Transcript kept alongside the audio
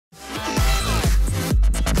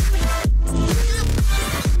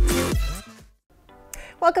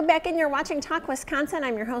Welcome back in. You're watching Talk Wisconsin.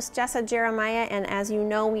 I'm your host, Jessa Jeremiah, and as you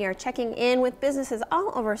know, we are checking in with businesses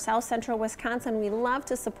all over South Central Wisconsin. We love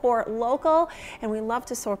to support local, and we love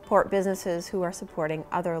to support businesses who are supporting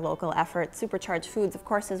other local efforts. SuperCharge Foods, of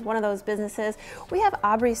course, is one of those businesses. We have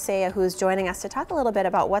Aubrey Saya, who's joining us to talk a little bit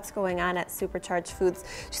about what's going on at SuperCharge Foods.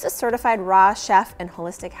 She's a certified raw chef and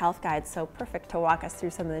holistic health guide, so perfect to walk us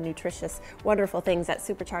through some of the nutritious, wonderful things at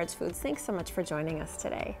SuperCharge Foods. Thanks so much for joining us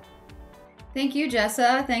today. Thank you,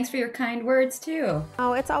 Jessa. Thanks for your kind words, too.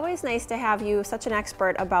 Oh, it's always nice to have you, such an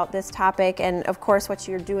expert about this topic, and of course what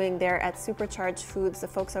you're doing there at SuperCharge Foods. The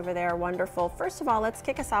folks over there are wonderful. First of all, let's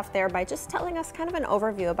kick us off there by just telling us kind of an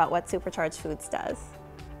overview about what SuperCharge Foods does.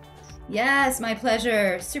 Yes, my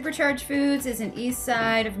pleasure. SuperCharge Foods is an east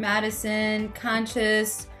side of Madison,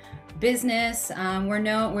 conscious business.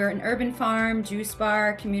 We're an urban farm, juice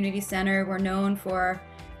bar, community center. We're known for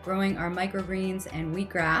growing our microgreens and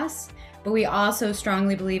wheatgrass, but we also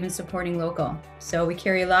strongly believe in supporting local. So we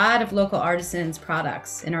carry a lot of local artisans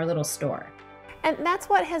products in our little store. And that's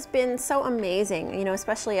what has been so amazing, you know,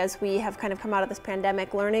 especially as we have kind of come out of this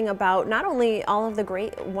pandemic, learning about not only all of the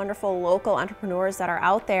great, wonderful local entrepreneurs that are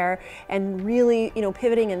out there and really, you know,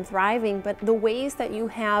 pivoting and thriving, but the ways that you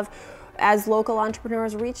have, as local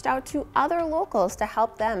entrepreneurs, reached out to other locals to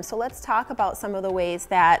help them. So let's talk about some of the ways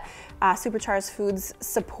that SuperCharge Foods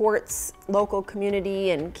supports local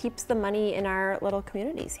community and keeps the money in our little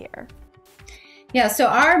communities here. Yeah, so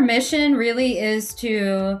our mission really is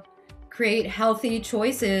to create healthy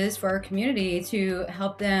choices for our community to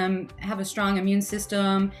help them have a strong immune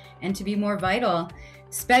system and to be more vital,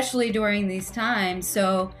 especially during these times.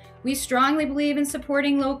 So we strongly believe in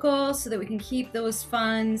supporting locals so that we can keep those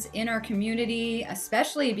funds in our community,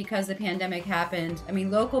 especially because the pandemic happened. I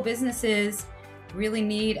mean, local businesses really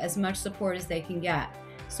need as much support as they can get.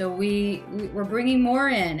 So we're bringing more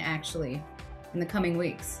in, actually, in the coming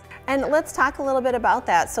weeks. And let's talk a little bit about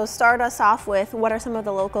that. So start us off with, what are some of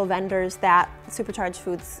the local vendors that SuperCharge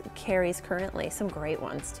Foods carries currently? Some great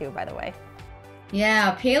ones too, by the way.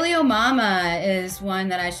 Yeah, Paleo Mama is one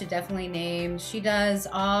that I should definitely name. She does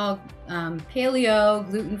all paleo,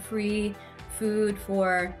 gluten-free food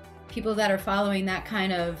for people that are following that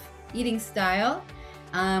kind of eating style.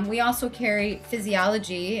 We also carry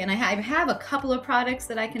Physiology, and I have a couple of products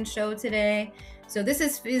that I can show today. So this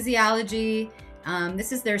is Physiology.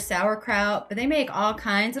 This is their sauerkraut, but they make all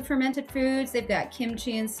kinds of fermented foods. They've got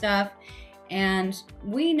kimchi and stuff, and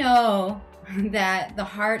we know that the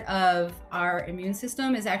heart of our immune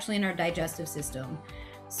system is actually in our digestive system.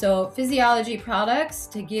 So Physiology products,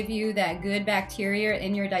 to give you that good bacteria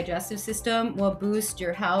in your digestive system, will boost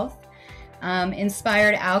your health.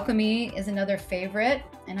 Inspired Alchemy is another favorite,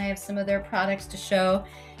 and I have some of their products to show.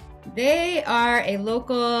 They are a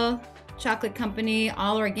local chocolate company,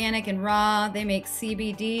 all organic and raw. They make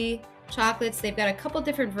CBD chocolates. They've got a couple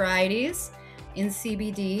different varieties in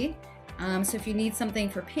CBD. So if you need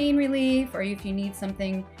something for pain relief, or if you need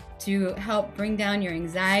something to help bring down your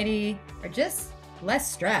anxiety or just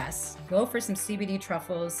less stress, go for some CBD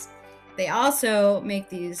truffles. They also make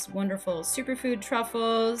these wonderful superfood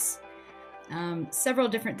truffles.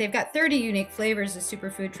 They've got 30 unique flavors of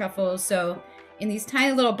superfood truffles. So in these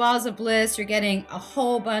tiny little balls of bliss, you're getting a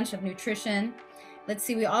whole bunch of nutrition. Let's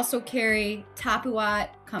see, we also carry Tapuat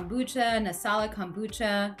kombucha, Nasala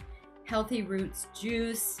kombucha, Healthy Roots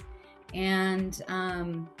juice, and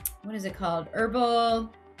what is it called?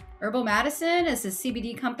 Herbal Madison is a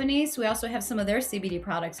CBD company, so we also have some of their CBD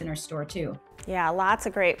products in our store too. Yeah, lots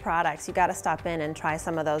of great products. You got to stop in and try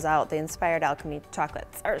some of those out. The Inspired Alchemy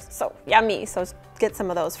chocolates are so yummy, so get some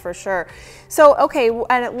of those for sure. So, okay,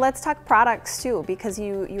 and let's talk products too, because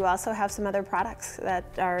you also have some other products that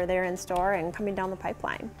are there in store and coming down the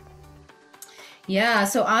pipeline. Yeah,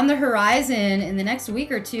 so on the horizon in the next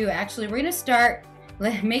week or two, actually, we're going to start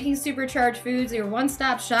making SuperCharge Foods your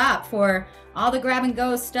one-stop shop for all the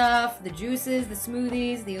grab-and-go stuff, the juices, the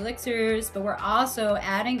smoothies, the elixirs, but we're also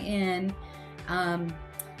adding in,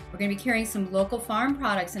 we're going to be carrying some local farm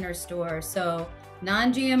products in our store. So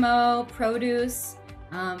non-GMO produce,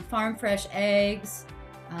 farm fresh eggs,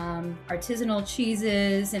 artisanal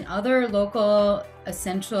cheeses, and other local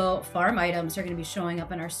essential farm items are going to be showing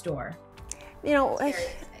up in our store. You know,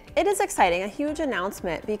 It is exciting, a huge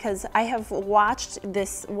announcement, because I have watched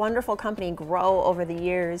this wonderful company grow over the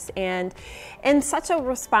years, and in such a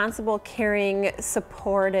responsible, caring,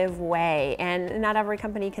 supportive way. And not every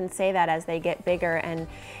company can say that as they get bigger,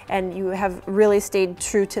 and you have really stayed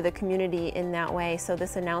true to the community in that way. So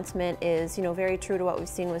this announcement is, you know, very true to what we've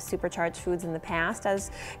seen with SuperCharge Foods in the past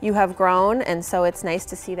as you have grown, and so it's nice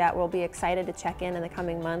to see that. We'll be excited to check in the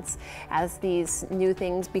coming months as these new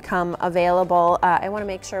things become available. I want to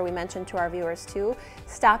make sure we mention to our viewers too,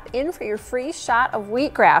 stop in for your free shot of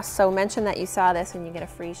wheatgrass. So mention that you saw this and you get a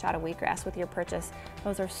free shot of wheatgrass with your purchase.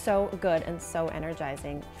 Those are so good and so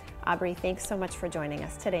energizing. Aubrey, thanks so much for joining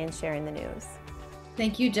us today and sharing the news.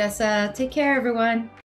 Thank you, Jessa. Take care, everyone.